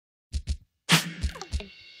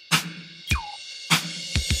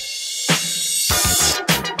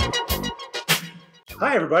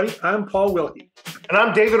Hi, everybody. I'm Paul Wilkie. And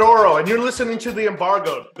I'm David Oro, and you're listening to The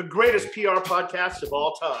Embargoed, the greatest PR podcast of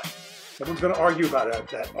all time. Someone's going to argue about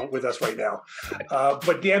that with us right now.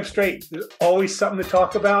 But damn straight, there's always something to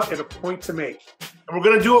talk about and a point to make. And we're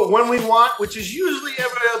going to do it when we want, which is usually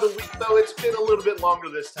every other week, though it's been a little bit longer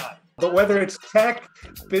this time. But whether it's tech,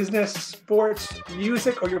 business, sports,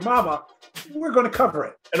 music, or your mama, we're going to cover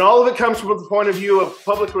it. And all of it comes from the point of view of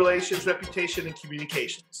public relations, reputation, and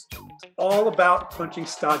communications. It's all about punching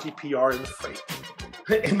stodgy PR in the face.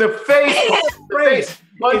 In the face!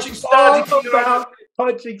 Punching stodgy PR.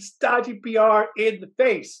 Punching stodgy PR in the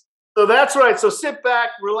face. So that's right. So sit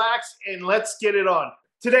back, relax, and let's get it on.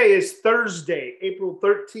 Today is Thursday, April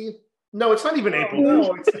 13th. No, it's not even April.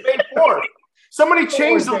 No, it's May 4th. Somebody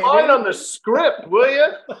change the line on the script, will you?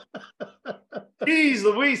 Jeez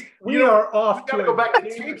Louise. We are off. We got to go back to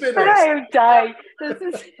taping this. I am dying.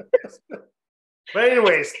 But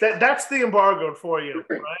anyways, that's the embargo for you,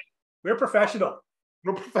 right? We're professional.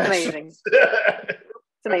 We're professional. Amazing.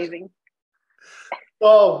 It's amazing.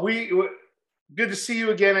 Oh, good to see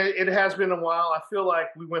you again. It has been a while. I feel like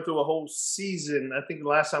we went through a whole season. I think the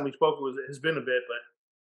last time we spoke has been a bit, but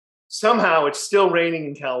somehow it's still raining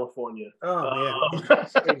in California. Oh,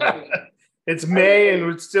 man. It's May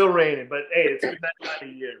and it's still raining, but hey, it's been that time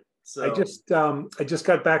of year. So I just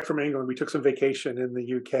got back from England. We took some vacation in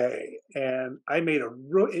the UK, and I made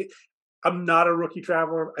I'm not a rookie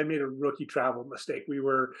traveler. I made a rookie travel mistake. We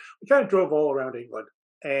kind of drove all around England,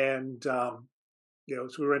 and so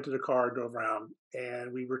we rented a car, drove around,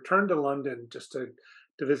 and we returned to London just to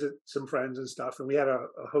visit some friends and stuff. And we had a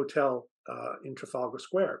hotel in Trafalgar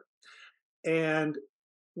Square, and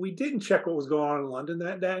we didn't check what was going on in London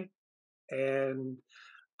that day. And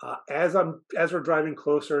as we're driving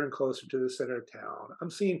closer and closer to the center of town, I'm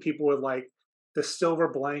seeing people with like the silver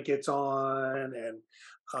blankets on, and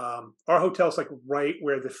our hotel's like right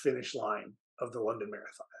where the finish line of the London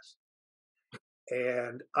Marathon is.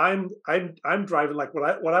 And I'm driving like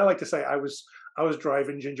what I like to say. I was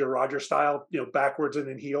driving Ginger Rogers style, backwards and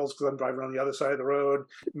in heels, because I'm driving on the other side of the road,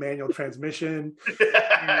 manual transmission,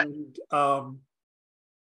 and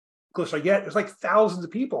closer I get, there's like thousands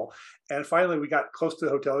of people. And finally we got close to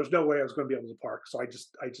the hotel. There's no way I was going to be able to park. So I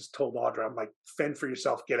just told Audra, I'm like, fend for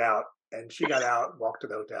yourself, get out. And she got out, walked to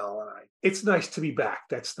the hotel, and it's nice to be back.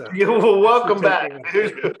 That's the welcome back.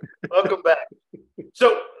 Welcome back.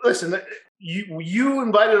 So listen, you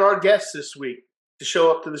invited our guests this week to show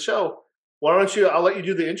up to the show. Why don't you? I'll let you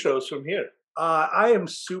do the intros from here. I am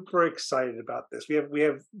super excited about this. We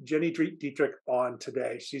have Jenny Dietrich on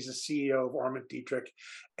today. She's the CEO of Arment Dietrich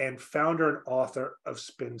and founder and author of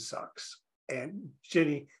Spin Sucks. And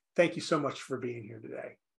Jenny, thank you so much for being here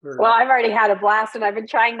today. Well, I've already had a blast, and I've been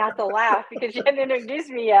trying not to laugh because you haven't introduced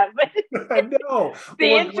me yet. But I know.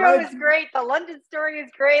 The intro is great. The London story is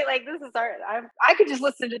great. Like, this is I could just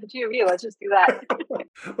listen to the two of you. Let's just do that.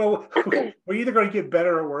 Well, we're either going to get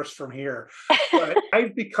better or worse from here. But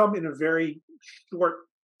I've become, in a very short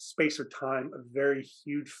space of time, a very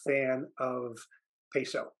huge fan of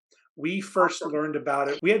PESO. We first learned about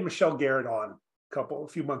it. We had Michelle Garrett on a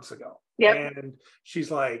few months ago. Yep. And she was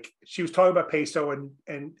talking about PESO,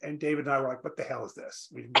 and David and I were like, what the hell is this?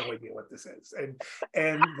 We have no idea what this is.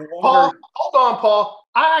 And Paul, hold on, Paul.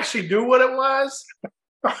 I actually knew what it was.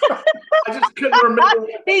 I just couldn't remember.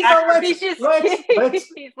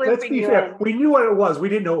 Let's be fair. We knew what it was. We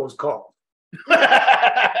didn't know what it was called.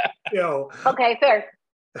 Okay, fair.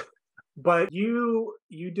 But you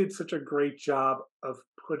did such a great job of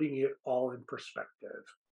putting it all in perspective.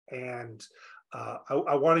 And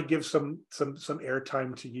I want to give some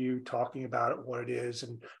airtime to you talking about it, what it is,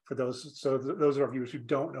 and for those of our viewers who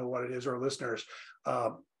don't know what it is, or listeners,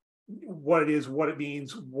 what it is, what it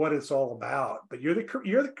means, what it's all about. But you're the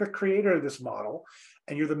creator of this model,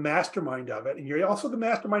 and you're the mastermind of it, and you're also the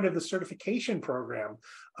mastermind of the certification program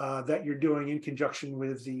that you're doing in conjunction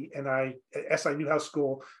with the SI Newhouse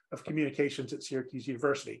School of Communications at Syracuse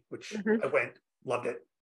University, which I went, loved it.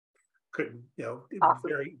 Couldn't, awesome.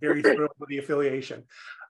 Very, very thrilled with the affiliation.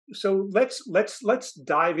 So let's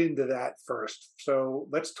dive into that first. So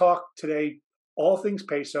let's talk today all things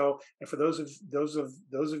PESO. And for those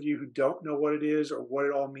of you who don't know what it is or what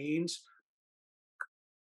it all means,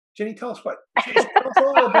 Jenny, tell us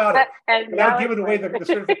all about it. Without giving away the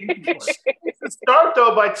certification course. Let's start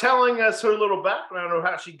though by telling us her little background of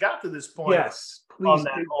how she got to this point. Yes, please. On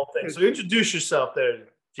that whole thing. So introduce yourself there,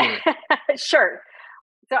 Jenny. Sure.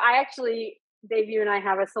 So Dave, you and I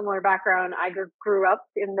have a similar background. I grew up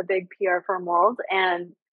in the big PR firm world,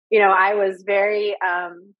 and, I was very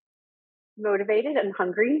motivated and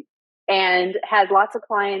hungry, and had lots of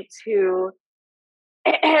clients who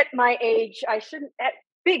at my age, I shouldn't at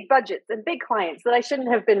big budgets and big clients that I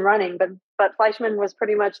shouldn't have been running. But Fleischman was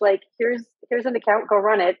pretty much like, here's an account, go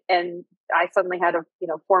run it. And I suddenly had a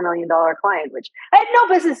 $4 million client, which I had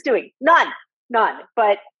no business doing, none.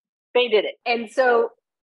 But they did it. And so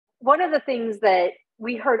one of the things that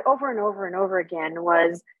we heard over and over and over again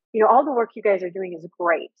was, all the work you guys are doing is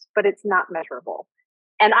great, but it's not measurable.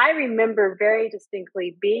 And I remember very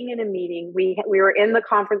distinctly being in a meeting. We were in the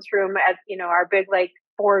conference room at, our big like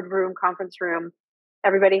boardroom conference room.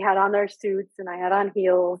 Everybody had on their suits and I had on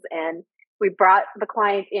heels, and we brought the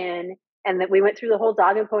client in, and then we went through the whole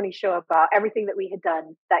dog and pony show about everything that we had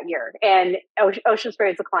done that year. And Ocean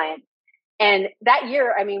Spray is a client. And that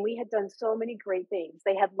year, I mean, we had done so many great things.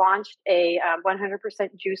 They had launched a 100%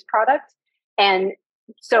 juice product. And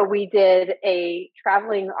so we did a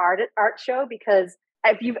traveling art show, because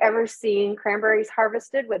if you've ever seen cranberries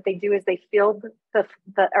harvested, what they do is they fill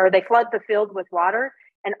they flood the field with water,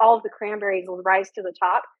 and all of the cranberries will rise to the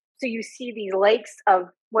top. So you see these lakes of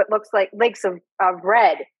what looks like lakes of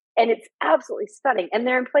red, and it's absolutely stunning. And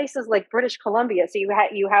they're in places like British Columbia, so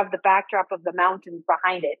you have the backdrop of the mountains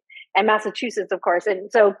behind it, and Massachusetts, of course.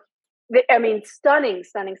 And so, I mean, stunning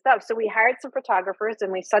stuff. So we hired some photographers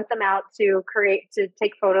and we sent them out to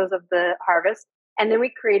take photos of the harvest. And then we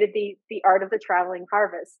created the art of the traveling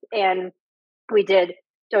harvest. And we did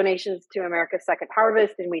donations to America's Second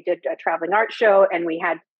Harvest, and we did a traveling art show, and we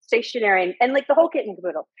had stationery and like the whole kit and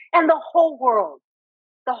caboodle. And the whole world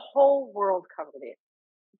covered it.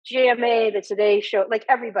 GMA, the Today Show, like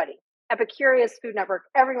everybody, Epicurious, Food Network,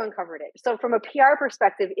 everyone covered it. So from a PR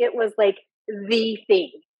perspective, it was like the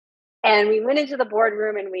thing. And we went into the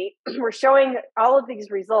boardroom and we were showing all of these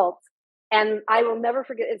results. And I will never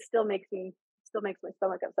forget, it still makes my stomach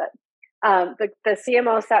upset. The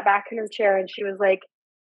CMO sat back in her chair and she was like,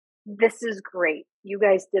 "This is great. You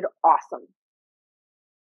guys did awesome.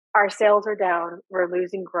 Our sales are down. We're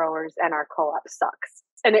losing growers, and our co-op sucks."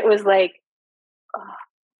 And it was like,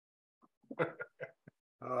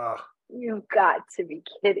 you've got to be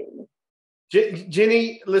kidding.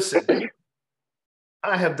 Ginny, listen,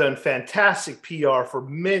 I have done fantastic PR for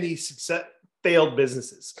many failed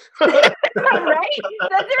businesses. Right?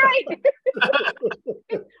 That's right.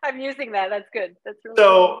 I'm using that. That's good. That's really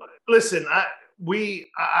so. Good. Listen, I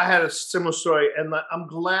had a similar story, and I'm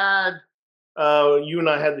glad you and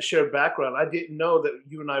I had the shared background. I didn't know that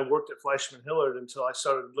you and I worked at Fleischman Hillard until I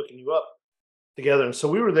started looking you up together. And so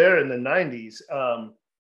we were there in the 90s.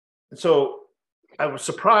 And so I was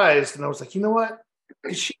surprised, and I was like, you know what?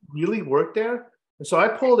 Did she really work there? And so I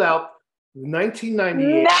pulled out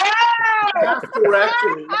 1998 draft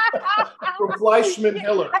directory from Fleischman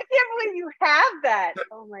Hillard. I can't believe you have that.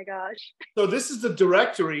 Oh my gosh. So this is the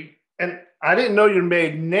directory, and I didn't know your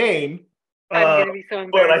maiden name. I'm gonna be so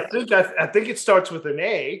embarrassed. But I think it starts with an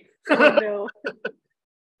A. Oh no.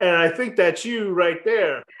 And I think that's you right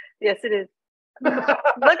there. Yes, it is. Look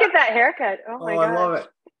at that haircut. Oh my god. I love it.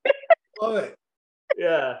 Love it.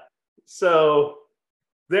 Yeah. So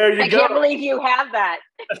there you go. I can't believe you have that.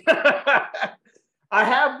 I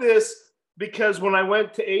have this because when I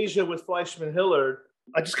went to Asia with Fleischman Hillard,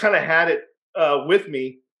 I just kind of had it with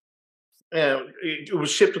me, and it was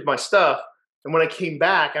shipped with my stuff. And when I came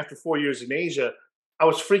back after 4 years in Asia, I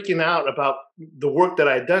was freaking out about the work that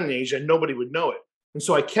I had done in Asia, and nobody would know it. And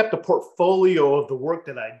so I kept a portfolio of the work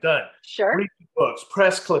that I'd done. Sure. Reading books,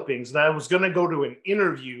 press clippings, and I was going to go to an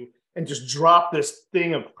interview and just drop this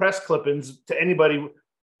thing of press clippings to anybody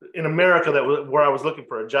in America where I was looking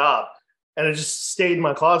for a job. And it just stayed in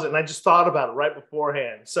my closet, and I just thought about it right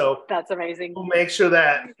beforehand. So that's amazing. We'll make sure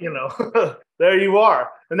that, there you are.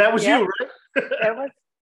 And that was you, right? That was,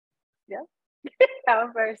 yeah. How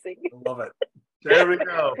embarrassing. I love it. There we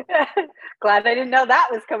go. Glad I didn't know that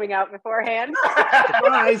was coming out beforehand.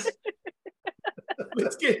 Surprise.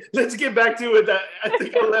 Let's get back to it. I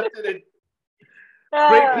think I left it in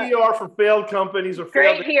great PR for failed companies or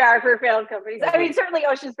great PR for failed companies. I mean, certainly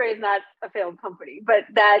Ocean Spray is not a failed company, but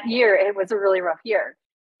that year it was a really rough year.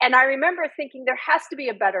 And I remember thinking there has to be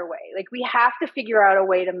a better way. Like we have to figure out a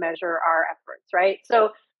way to measure our efforts, right?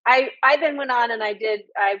 So I then went on and I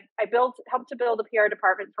helped to build a PR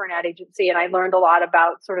department for an ad agency, and I learned a lot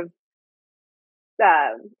about sort of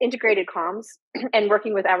integrated comms and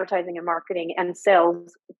working with advertising and marketing and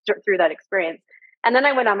sales through that experience. And then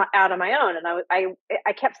I went out on my own, and I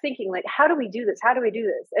kept thinking, like, how do we do this? How do we do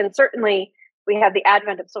this? And certainly we had the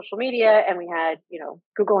advent of social media, and we had,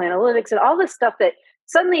 Google Analytics and all this stuff that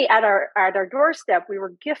suddenly at our doorstep, we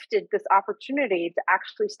were gifted this opportunity to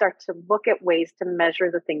actually start to look at ways to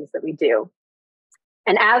measure the things that we do.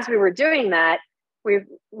 And as we were doing that,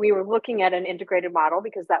 we were looking at an integrated model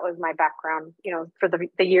because that was my background, for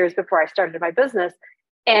the years before I started my business.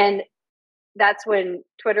 And that's when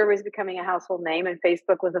Twitter was becoming a household name and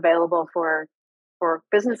Facebook was available for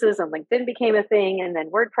businesses, and LinkedIn became a thing, and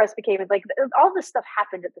then WordPress became like all this stuff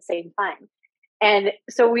happened at the same time. And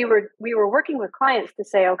so we were working with clients to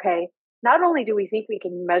say, okay, not only do we think we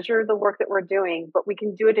can measure the work that we're doing, but we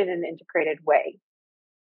can do it in an integrated way.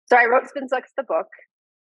 So I wrote Spin Sucks the book,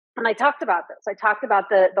 and I talked about this. I talked about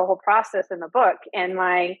the whole process in the book, and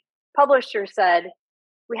my publisher said,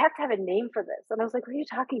 we have to have a name for this. And I was like, what are you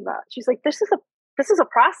talking about? She's like, this is a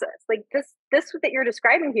process. Like this that you're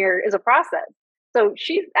describing here is a process. So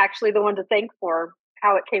she's actually the one to thank for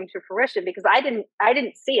how it came to fruition, because I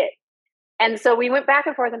didn't see it. And so we went back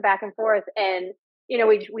and forth, and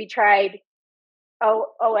we tried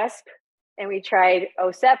OSP, and we tried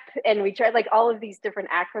OSEP, and we tried like all of these different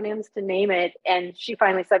acronyms to name it. And she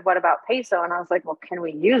finally said, what about PESO? And I was like, well, can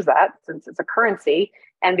we use that since it's a currency?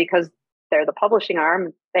 And because they're the publishing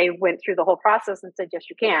arm, they went through the whole process and said, yes,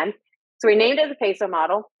 you can. So we named it the PESO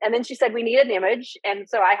model. And then she said, we need an image. And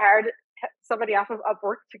so I hired somebody off of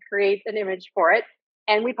Upwork to create an image for it.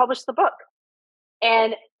 And we published the book.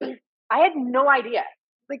 And I had no idea,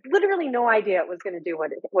 like literally no idea it was going to do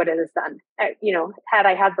what it has done. Had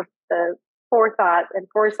I had the forethought and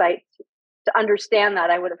foresight to understand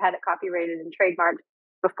that, I would have had it copyrighted and trademarked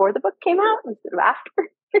before the book came out instead of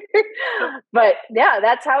after. But yeah,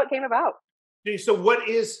 that's how it came about. So what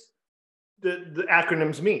is the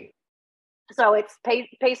acronyms mean? So it's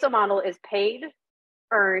PESO model is paid,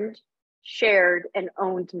 earned, shared, and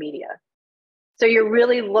owned media. So you're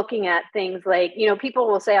really looking at things like, people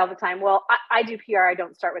will say all the time, well, I do PR, I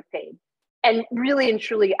don't start with paid. And really and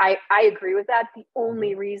truly, I agree with that. The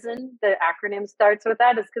only reason the acronym starts with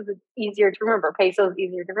that is because it's easier to remember. PESO is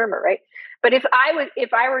easier to remember, right? But if I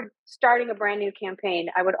were starting a brand new campaign,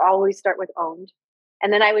 I would always start with owned.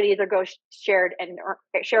 And then I would either go shared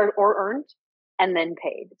or earned, and then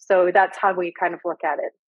paid. So that's how we kind of look at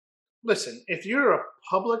it. Listen, if you're a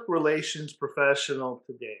public relations professional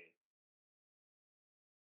today,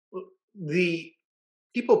 the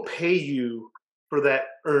people pay you for that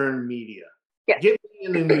earned media. Yes. Get me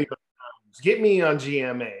in the New York Times. Get me on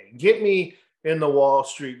GMA. Get me in the Wall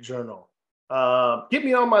Street Journal. Get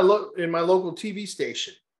me on in my local TV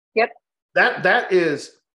station. Yep. That's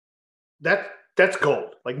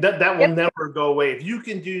gold. Like that will never go away. If you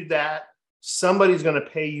can do that, somebody's going to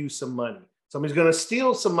pay you some money. Somebody's going to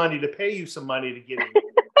steal some money to pay you some money to get it.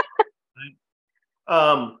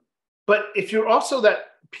 Right? But if you're also that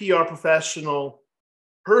PR professional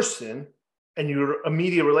person and you're a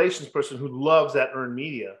media relations person who loves that earned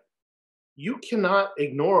media, you cannot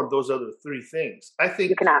ignore those other three things. I think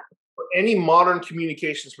you cannot. For any modern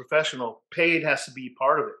communications professional, paid has to be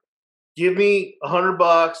part of it. Give me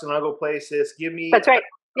 $100 and I'll go place this. Give me that's right.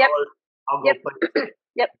 Yep. I'll go place this.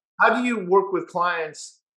 Yep. How do you work with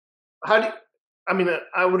clients? I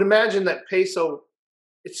would imagine that PESO,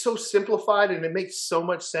 it's so simplified and it makes so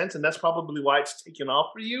much sense, and that's probably why it's taken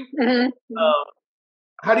off for you. Mm-hmm.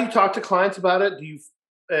 How do you talk to clients about it?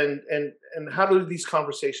 And how do these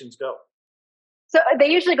conversations go? So they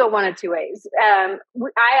usually go one of two ways. I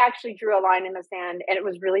actually drew a line in the sand, and it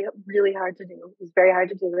was really, really hard to do. It was very hard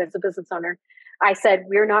to do as a business owner. I said,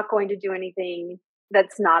 we're not going to do anything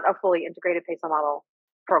that's not a fully integrated PESO model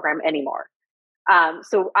program anymore.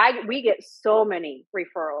 We get so many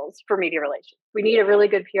referrals for media relations. We need a really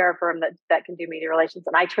good PR firm that can do media relations,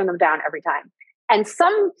 and I turn them down every time. And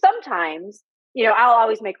sometimes, I'll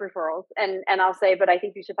always make referrals, and I'll say, but I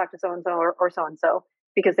think you should talk to so-and-so or so-and-so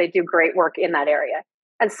because they do great work in that area.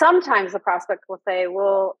 And sometimes the prospect will say,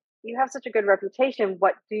 well, you have such a good reputation.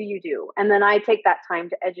 What do you do? And then I take that time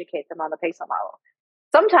to educate them on the PESO model.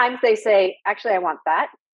 Sometimes they say, actually, I want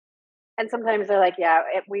that. And sometimes they're like, yeah,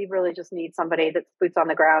 we really just need somebody that's boots on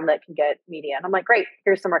the ground that can get media. And I'm like, great,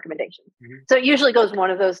 here's some recommendations. Mm-hmm. So it usually goes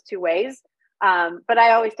one of those two ways. But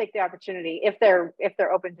I always take the opportunity, if they're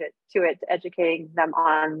open to educating them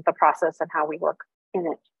on the process and how we work in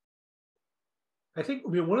it. I think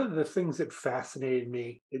one of the things that fascinated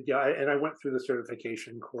me, and I went through the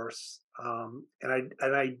certification course, and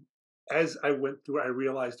I as I went through, I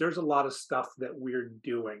realized there's a lot of stuff that we're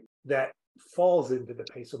doing that falls into the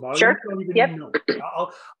PESO model. Sure. Yep.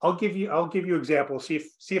 I'll give you examples. See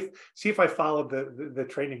if I followed the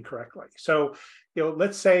training correctly. So,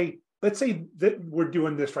 let's say that we're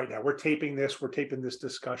doing this right now. We're taping this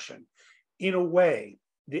discussion. In a way,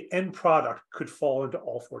 the end product could fall into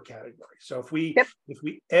all four categories. So if we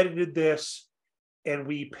edited this and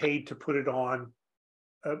we paid to put it on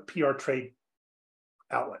a PR trade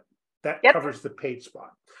outlet, that covers the paid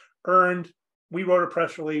spot. Earned, we wrote a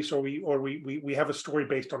press release, or we have a story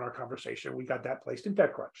based on our conversation. We got that placed in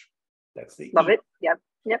TechCrunch. That's the Love it. Yep.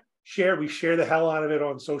 We share the hell out of it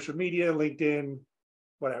on social media, LinkedIn,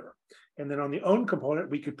 whatever. And then on the own component,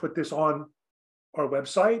 we could put this on our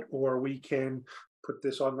website, or we can put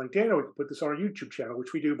this on LinkedIn, or we can put this on our YouTube channel,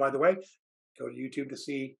 which we do, by the way. Go to YouTube to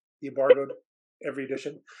see the Embargoed every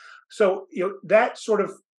edition. So, that sort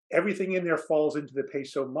of everything in there falls into the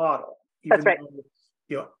PESO model. That's right.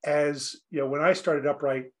 Though, when I started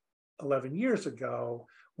Upright 11 years ago,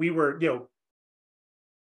 we were,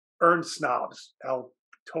 earned snobs. I'll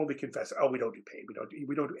totally confess. Oh, we don't do paid. We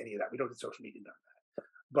don't do any of that. We don't do social media, none of that.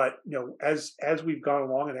 But as we've gone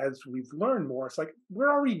along and as we've learned more, it's like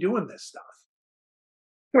we're already doing this stuff.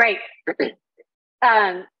 Right.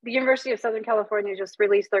 The University of Southern California just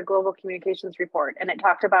released their global communications report, and it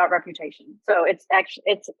talked about reputation. So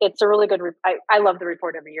it's a really good. I love the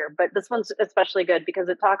report every year, but this one's especially good because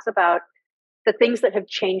it talks about the things that have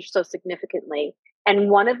changed so significantly.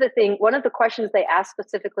 And one of the questions they ask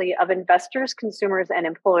specifically of investors, consumers, and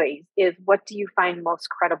employees is, what do you find most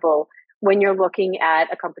credible when you're looking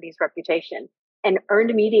at a company's reputation? And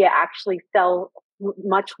earned media actually fell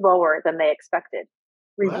much lower than they expected.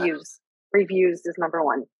 Reviews. Reviews is number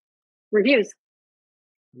one. Reviews.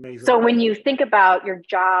 Amazing. So when you think about your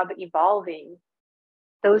job evolving,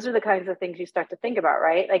 those are the kinds of things you start to think about,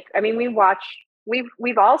 right? Like, I mean,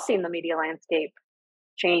 we've all seen the media landscape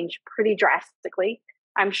change pretty drastically.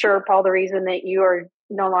 I'm sure, Paul, the reason that you are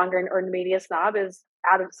no longer an earned media snob is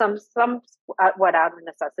out of out of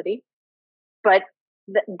necessity, but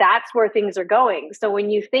that's where things are going. So when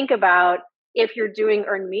you think about, if you're doing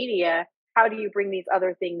earned media, how do you bring these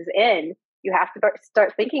other things in? You have to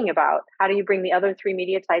start thinking about, how do you bring the other three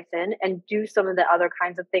media types in and do some of the other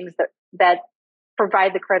kinds of things that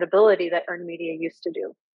provide the credibility that earned media used to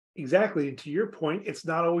do. Exactly. And to your point, it's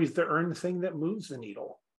not always the earned thing that moves the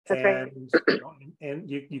needle. That's right. And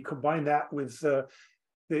you combine that with the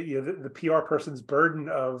PR person's burden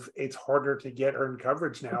of, it's harder to get earned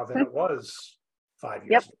coverage now than it was 5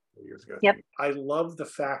 years ago, 4 years ago. Yep. I love the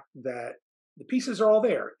fact that the pieces are all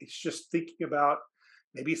there. It's just thinking about,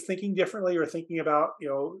 maybe it's thinking differently, or thinking about,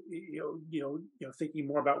 thinking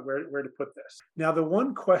more about where to put this. Now, the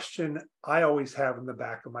one question I always have in the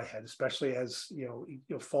back of my head, especially as,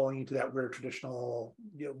 falling into that where traditional,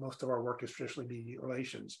 most of our work is traditionally media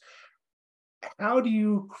relations. How do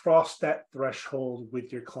you cross that threshold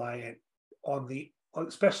with your client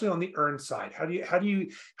especially on the earned side? How do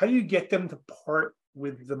you get them to part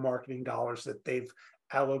with the marketing dollars that they've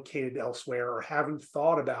allocated elsewhere or haven't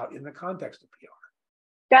thought about in the context of PR?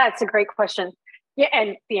 Yeah, it's a great question. Yeah,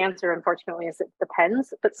 and the answer, unfortunately, is it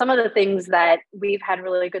depends. But some of the things that we've had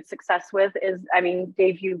really good success with is, I mean,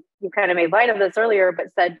 Dave, you kind of made light of this earlier,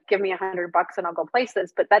 but said, give me $100 and I'll go place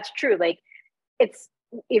this. But that's true. Like, it's,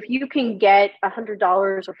 if you can get $100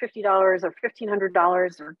 or $50 or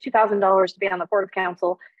 $1,500 or $2,000 to be on the board of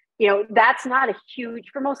council, that's not a huge,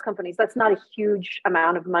 for most companies, that's not a huge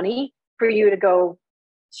amount of money for you to go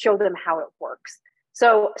show them how it works.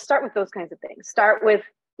 So start with those kinds of things. Start with,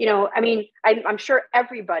 I'm sure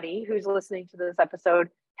everybody who's listening to this episode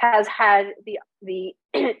has had the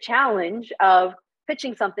challenge of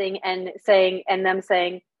pitching something and them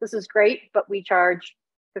saying, this is great, but we charge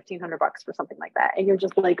 $1,500 for something like that. And you're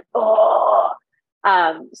just like, oh.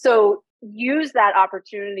 So use that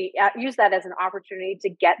opportunity, use that as an opportunity to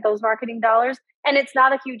get those marketing dollars. And it's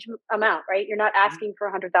not a huge amount, right? You're not asking for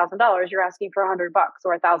 $100,000. You're asking for $100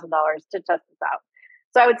 or $1,000 to test this out.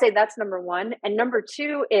 So I would say that's number one. And number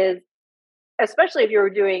two is, especially if you're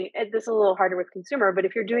doing, this is a little harder with consumer, but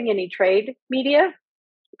if you're doing any trade media,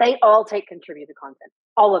 they all take contributed content,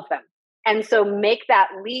 all of them. And so make that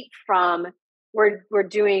leap from we're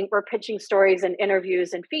pitching stories and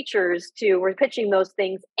interviews and features to we're pitching those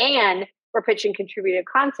things and we're pitching contributed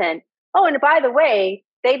content. Oh, and by the way,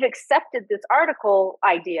 they've accepted this article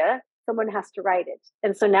idea. Someone has to write it.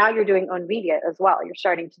 And so now you're doing own media as well. You're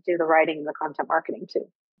starting to do the writing and the content marketing too.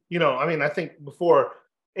 I think before,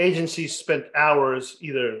 agencies spent hours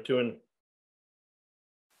either doing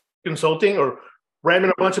consulting or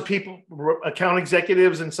ramming a bunch of people, account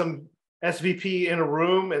executives and some SVP in a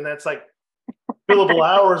room. And that's like billable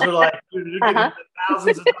hours are like, dude, you're getting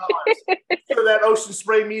thousands of dollars. So that Ocean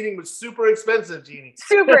Spray meeting was super expensive, Jeannie.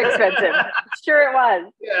 Super expensive. Sure it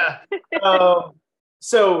was. Yeah.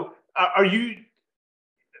 So are you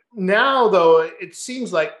now, though, it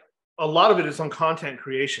seems like a lot of it is on content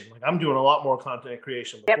creation. Like, I'm doing a lot more content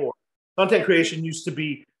creation before. Yep. Content creation used to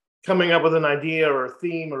be coming up with an idea or a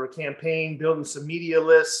theme or a campaign, building some media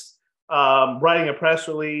lists, writing a press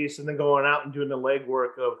release, and then going out and doing the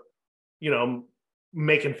legwork of,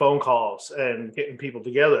 making phone calls and getting people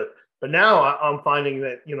together. But now I'm finding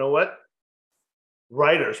that, you know what?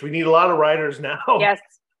 Writers. We need a lot of writers now. Yes.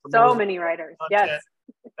 So many writers. Yes.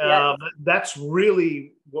 Yes. That's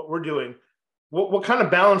really what we're doing. What kind of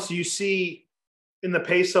balance do you see in the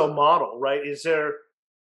PESO model, right? Is there,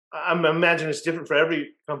 I imagine it's different for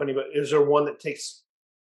every company, but is there one that takes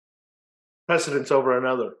precedence over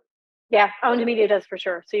another? Yeah, owned media does for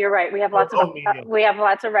sure. So you're right. We have lots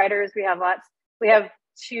of writers. We have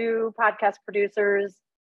 2 podcast producers,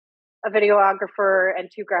 a videographer, and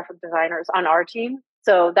 2 graphic designers on our team.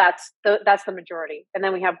 So that's the majority. And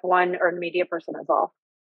then we have 1 earned media person as well.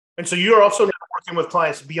 And so you're also now working with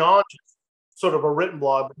clients beyond just sort of a written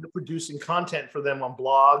blog, but you're producing content for them on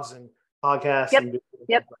blogs and podcasts.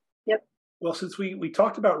 Yep. Well, since we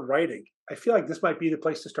talked about writing, I feel like this might be the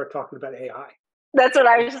place to start talking about AI. That's what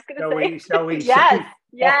I was just going to say. Shall we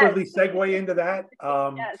awkwardly segue into that?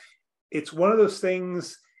 Yes. It's one of those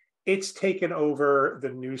things, it's taken over the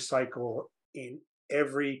news cycle in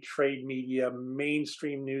every trade media,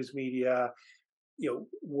 mainstream news media,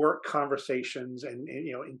 work conversations, and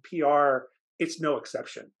in PR, it's no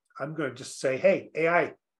exception. I'm going to just say, hey,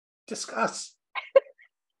 AI, discuss.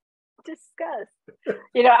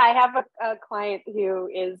 I have a client who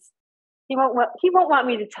he won't want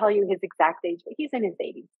me to tell you his exact age, but he's in his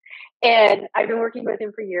 80s. And I've been working with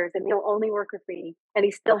him for years, and he'll only work with me, and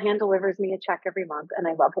he still hand delivers me a check every month, and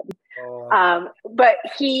I love him. But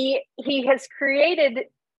he has created,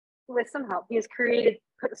 with some help,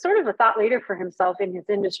 sort of a thought leader for himself in his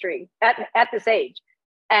industry at this age.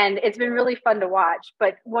 And it's been really fun to watch.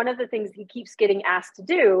 But one of the things he keeps getting asked to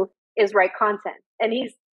do is write content. And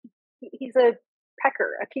he's a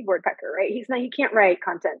keyboard pecker, right? He can't write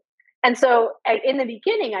content. And so in the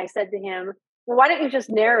beginning, I said to him, well, why don't you just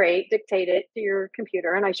dictate it to your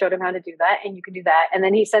computer? And I showed him how to do that, and you can do that. And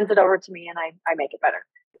then he sends it over to me, and I make it better,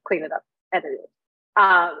 clean it up, edit it.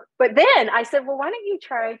 But then I said, well, why don't you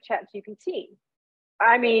try ChatGPT?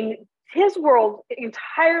 I mean, his world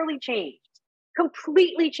entirely changed,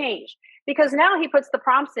 completely changed, because now he puts the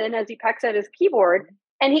prompts in as he pecks at his keyboard,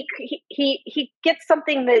 and he gets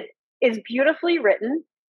something that is beautifully written.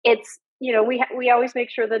 It's, we always make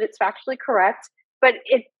sure that it's factually correct, but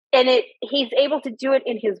he's able to do it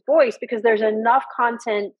in his voice because there's enough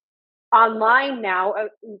content online now,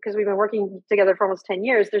 because we've been working together for almost 10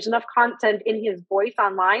 years. There's enough content in his voice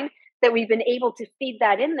online that we've been able to feed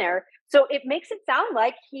that in there. So it makes it sound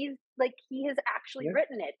like he has actually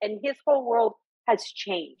written it, and his whole world has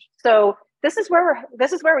changed. So this is where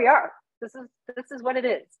we are. This is what it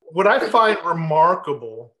is. What I find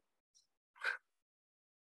remarkable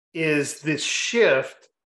is this shift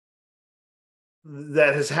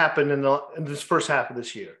that has happened in this first half of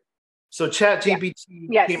this year. So ChatGPT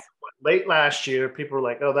came late last year. People were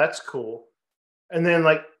like, "Oh, that's cool," and then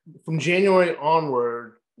from January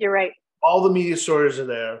onward, you're right. All the media stories are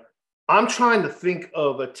there. I'm trying to think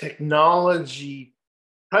of a technology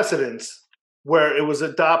precedence where it was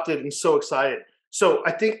adopted and so excited. So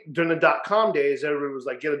I think during the .com days, everybody was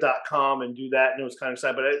like, get a .com and do that, and it was kind of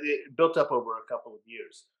exciting. But it built up over a couple of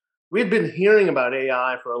years. We had been hearing about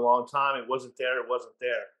AI for a long time. It wasn't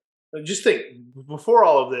there. Just think, before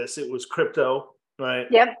all of this, it was crypto, right?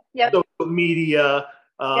 Yep. Social media.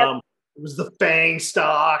 It was the FANG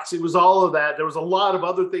stocks. It was all of that. There was a lot of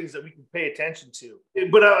other things that we can pay attention to.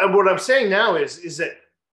 But what I'm saying now is that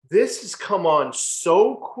this has come on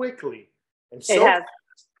so quickly and so fast.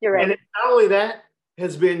 You're right. And not only that,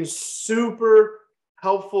 has been super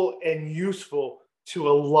helpful and useful to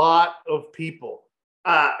a lot of people.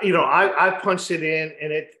 I punched it in,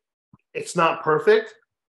 and it's not perfect.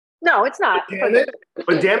 No, it's not.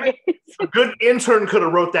 But damn it, a good intern could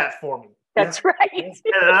have wrote that for me. That's right. And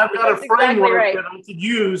I've got a framework that I could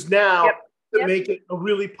use now to make it a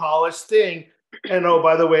really polished thing. And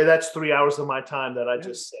by the way, that's 3 hours of my time that I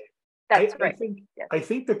just saved. That's right. I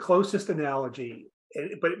think the closest analogy,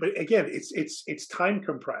 but again, it's time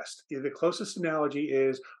compressed. The closest analogy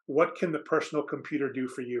is, what can the personal computer do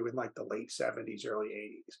for you in the late 70s, early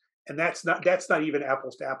 80s? And that's not even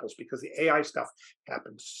apples to apples, because the AI stuff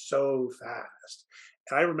happened so fast.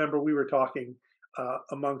 And I remember we were talking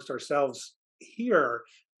amongst ourselves here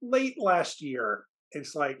late last year.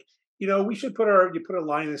 It's like, we should put a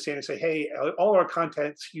line in the sand and say, hey, all our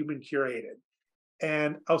content's human curated.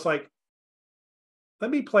 And I was like,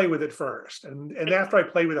 let me play with it first. And after I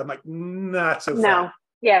played with it, I'm like, not so fast.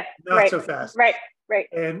 Not so fast. Right.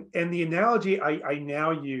 And the analogy I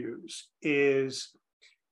now use is,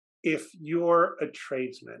 if you're a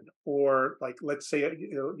tradesman, or let's say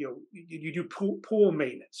you do pool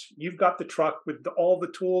maintenance, you've got the truck with all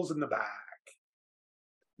the tools in the back.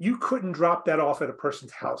 you couldn't drop that off at a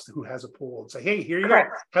person's house who has a pool and say, "Hey, here you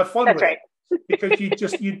Correct. go, have fun That's with right. it,"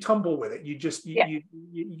 because you tumble with it. Yeah.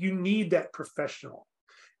 You need that professional.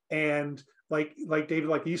 And like David,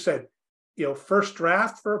 like you said, first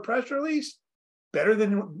draft for a press release, better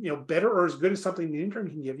or as good as something the intern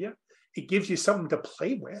can give you. It gives you something to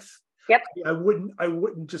play with. Yep. I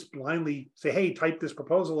wouldn't just blindly say, "Hey, type this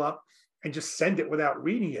proposal up," and just send it without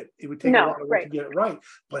reading it. It would take a lot of work to get it right,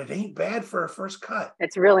 but it ain't bad for a first cut.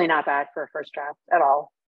 It's really not bad for a first draft at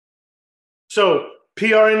all. So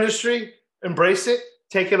PR industry, embrace it,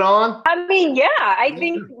 take it on. I mean, yeah, I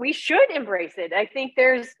think we should embrace it. I think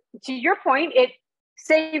to your point, it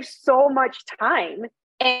saves so much time,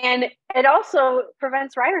 and it also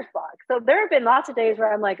prevents writer's block. So there have been lots of days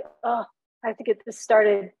where I'm like, oh, I have to get this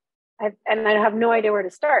started. And I have no idea where to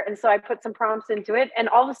start. And so I put some prompts into it, and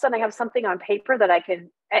all of a sudden I have something on paper that I can,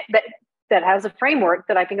 that has a framework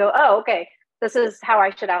that I can go, oh, okay, this is how I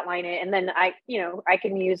should outline it. And then I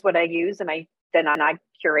can use what I use, and I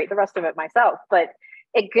curate the rest of it myself. But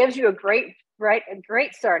it gives you a great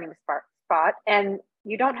starting spot, and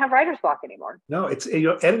you don't have writer's block anymore. No, it's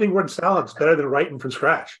editing word salad is better than writing from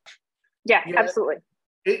scratch. Yeah, absolutely.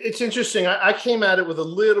 It's interesting. I came at it with a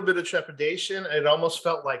little bit of trepidation. It almost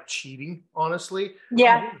felt like cheating, honestly.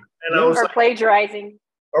 Yeah. And I was plagiarizing.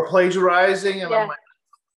 And I'm like,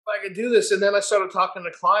 I could do this. And then I started talking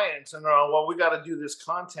to clients, and they're like, well, we got to do this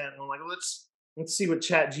content. And I'm like, let's see what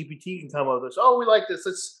ChatGPT can come up with. Oh, we like this.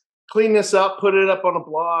 Let's clean this up, put it up on a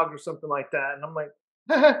blog or something like that. And I'm like,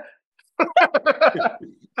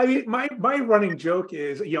 I mean, my running joke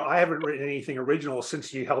is, I haven't written anything original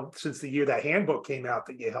since the year that handbook came out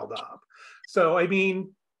that you held up. So I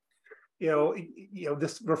mean,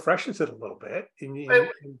 this refreshes it a little bit.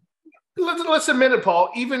 Let's admit it,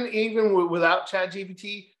 Paul. Even without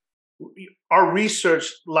ChatGPT, our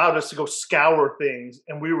research allowed us to go scour things,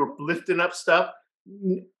 and we were lifting up stuff.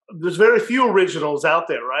 There's very few originals out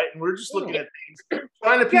there, right? And we're just looking at things,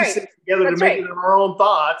 trying to piece things together to make it our own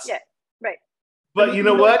thoughts. Yeah. Right. But you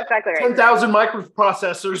know what? Exactly right. 10,000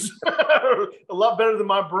 microprocessors are a lot better than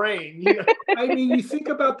my brain. I mean, you think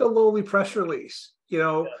about the lowly press release. We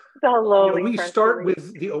press start release.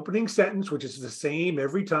 with the opening sentence, which is the same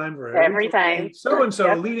every time. Every time. So and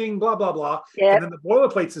so leading, blah blah blah, and then the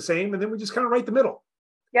boilerplate's the same, and then we just kind of write the middle.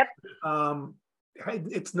 Yep.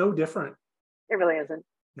 It's no different. It really isn't.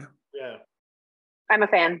 Yeah. I'm a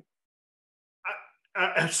fan.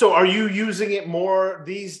 So, are you using it more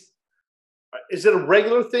these? Is it a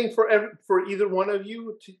regular thing for either one of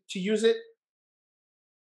you to use it?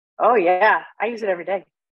 Oh yeah, I use it every day.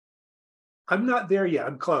 I'm not there yet.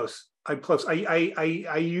 I'm close.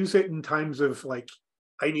 I use it in times of like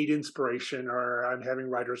I need inspiration, or I'm having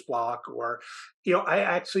writer's block, or I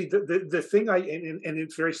actually the thing and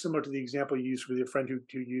it's very similar to the example you used with your friend who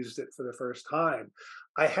used it for the first time.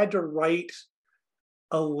 I had to write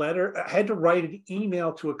a letter. I had to write an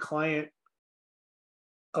email to a client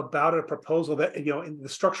about a proposal that, in the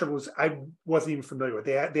structure I wasn't even familiar with.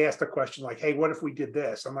 They asked a question like, "Hey, what if we did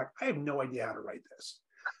this?" I'm like, I have no idea how to write this.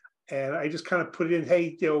 And I just kind of put it in,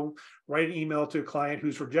 "Hey, write an email to a client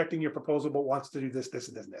who's rejecting your proposal but wants to do this, this,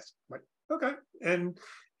 and this, and this." I'm like, okay. And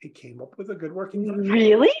it came up with a good working version.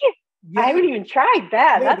 Really? Yeah. I haven't even tried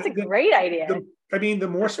that. Yeah, that's a great idea. The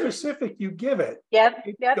more specific you give it,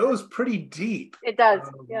 it goes pretty deep. It does.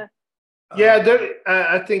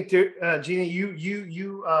 I think, Gina,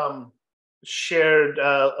 you shared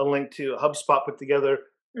a link to HubSpot put together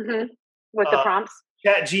with the prompts.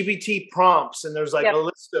 ChatGPT prompts, and there's like a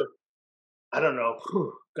list of, I don't know,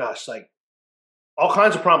 like all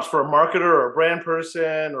kinds of prompts for a marketer or a brand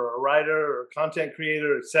person or a writer or a content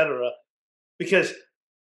creator, etc. Because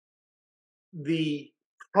the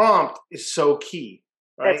prompt is so key,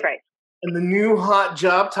 right? That's right. And the new hot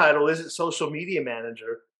job title isn't social media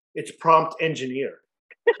manager, it's prompt engineer.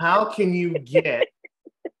 How can you get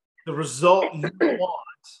the result you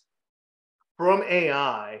want from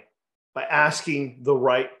AI by asking the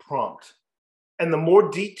right prompt? And the more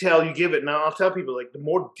detail you give it, now I'll tell people, like, the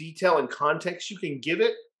more detail and context you can give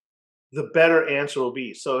it, the better answer will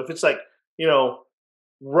be. So if it's like,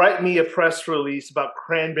 write me a press release about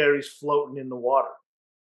cranberries floating in the water,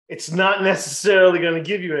 it's not necessarily going to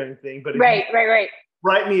give you anything. But right.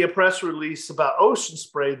 Write me a press release about Ocean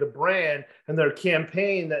Spray, the brand, and their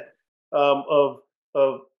campaign that of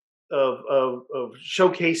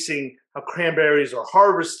showcasing how cranberries are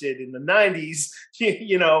harvested in the 90s,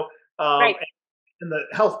 and the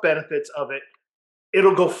health benefits of it.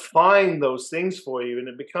 It'll go find those things for you, and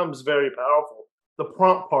it becomes very powerful. The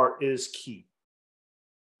prompt part is key.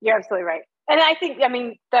 You're absolutely right. And I think,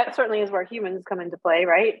 that certainly is where humans come into play,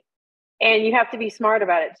 right? And you have to be smart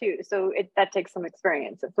about it too. So that takes some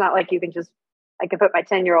experience. It's not like you can just, I can put my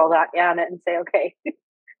 10-year-old on it and say, okay,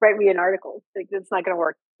 write me an article. Like, it's not going to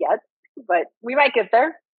work yet, but we might get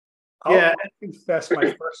there. I'll confess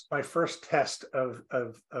my first test of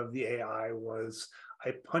the AI was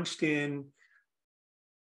I punched in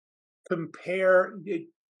it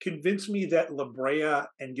convinced me that La Brea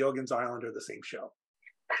and Gilligan's Island are the same show.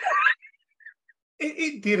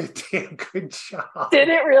 It did a damn good job. Did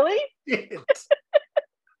it really? It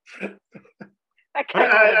did.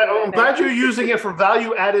 I'm glad you're using it for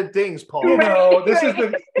value-added things, Paul. You know,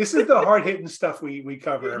 this is the hard-hitting stuff we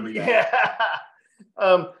cover every day.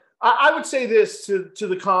 Yeah. I would say this to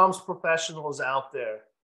the comms professionals out there: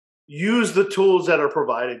 use the tools that are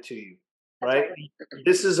provided to you. Right?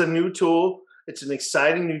 This is a new tool. It's an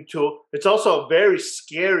exciting new tool. It's also a very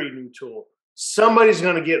scary new tool. Somebody's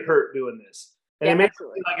going to get hurt doing this. And it may be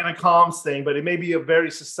like in a comms thing, but it may be a very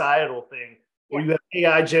societal thing where you have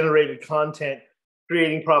AI-generated content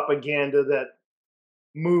creating propaganda that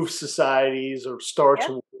moves societies or starts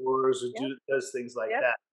wars or does things like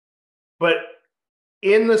that. But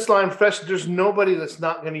in this line of profession, there's nobody that's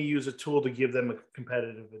not going to use a tool to give them a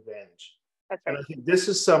competitive advantage. That's right. And I think this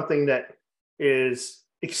is something that is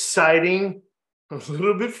exciting, a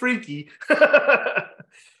little bit freaky,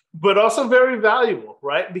 but also very valuable,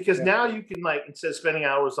 right? Because now you can, like, instead of spending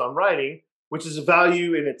hours on writing, which is a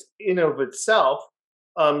value in of itself,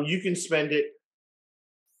 you can spend it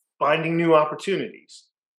finding new opportunities,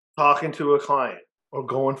 talking to a client, or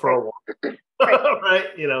going for a walk, right?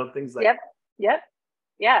 You know, things like that. Yep.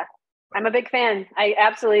 Yeah. I'm a big fan. I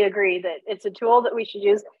absolutely agree that it's a tool that we should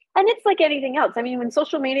use. And it's like anything else. I mean, when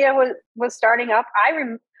social media was starting up,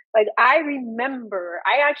 I remember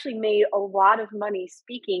I actually made a lot of money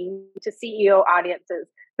speaking to CEO audiences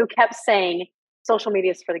who kept saying social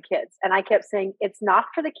media is for the kids. And I kept saying, it's not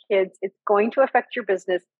for the kids. It's going to affect your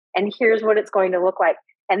business. And here's what it's going to look like.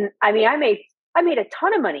 And I mean, I made a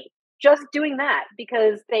ton of money just doing that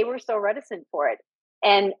because they were so reticent for it.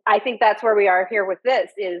 And I think that's where we are here with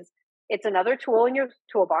this is it's another tool in your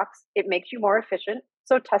toolbox. It makes you more efficient.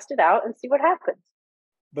 So test it out and see what happens.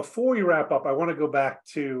 Before we wrap up, I want to go back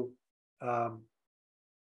to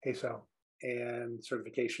PESO and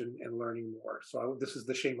certification and learning more. So this is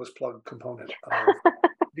the shameless plug component of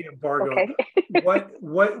the embargo. Okay.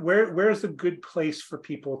 Where's a good place for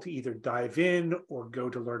people to either dive in or go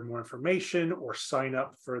to learn more information or sign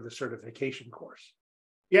up for the certification course?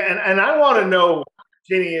 Yeah, and I want to know,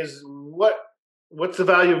 Jenny, is what's the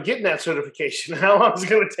value of getting that certification? How long is it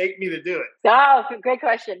going to take me to do it? Oh, great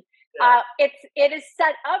question. Yeah. It is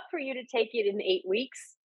set up for you to take it in 8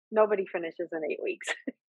 weeks. Nobody finishes in 8 weeks.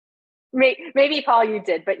 Maybe Paul, you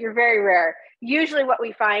did, but you're very rare. Usually what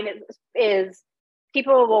we find is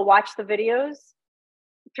people will watch the videos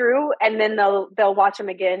through and then they'll watch them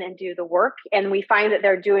again and do the work. And we find that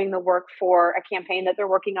they're doing the work for a campaign that they're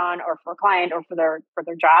working on or for a client or for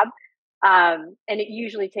their job. And it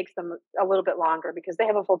usually takes them a little bit longer because they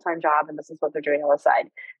have a full-time job and this is what they're doing on the side.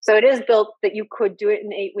 So it is built that you could do it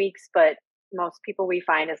in 8 weeks, but most people we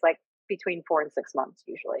find is like between 4 and 6 months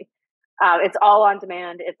usually. It's all on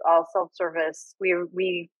demand. It's all self-service.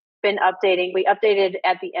 We've been updating. We updated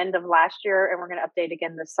at the end of last year and we're going to update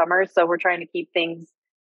again this summer. So we're trying to keep things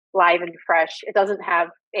live and fresh. It doesn't have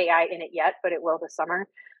AI in it yet, but it will this summer.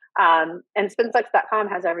 And spinsucks.com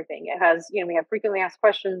has everything. It has, we have frequently asked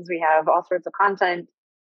questions. We have all sorts of content.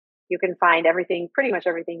 You can find everything, pretty much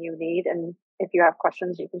everything you need. And if you have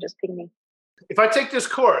questions, you can just ping me. If I take this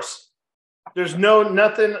course, there's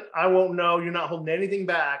nothing I won't know. You're not holding anything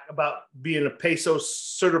back about being a PESO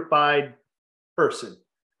certified person.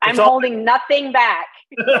 I'm holding nothing back.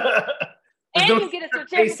 And you get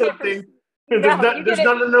a certificate. There's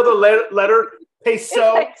not another letter.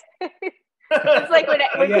 PESO. It's like when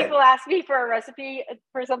people ask me for a recipe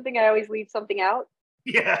for something, I always leave something out.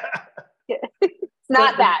 Yeah. It's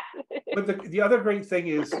not that. But the other great thing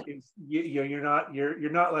is you're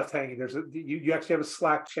not left hanging. You actually have a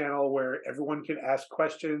Slack channel where everyone can ask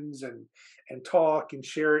questions and talk and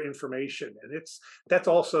share information, and that's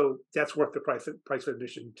worth the price of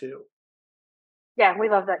admission too. Yeah, we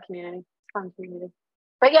love that community. It's a fun community.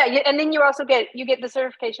 But yeah, and then you also get the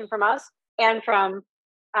certification from us and from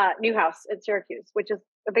Newhouse at Syracuse, which is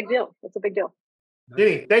a big deal. It's a big deal.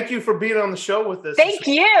 Jenny, thank you for being on the show with us. Thank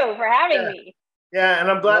you for having me. Yeah,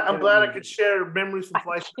 and I'm glad I could share memories from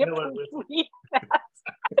Fleischmann Miller with you.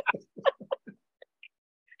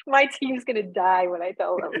 My team's gonna die when I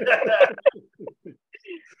tell them.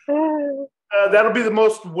 That'll be the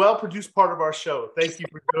most well-produced part of our show. Thank you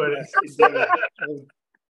for doing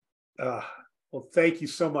it. Well, thank you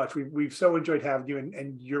so much. We've so enjoyed having you,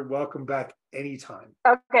 and you're welcome back anytime.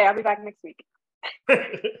 Okay, I'll be back next week.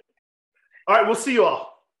 All right, we'll see you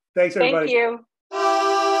all. Thanks, everybody. Thank you.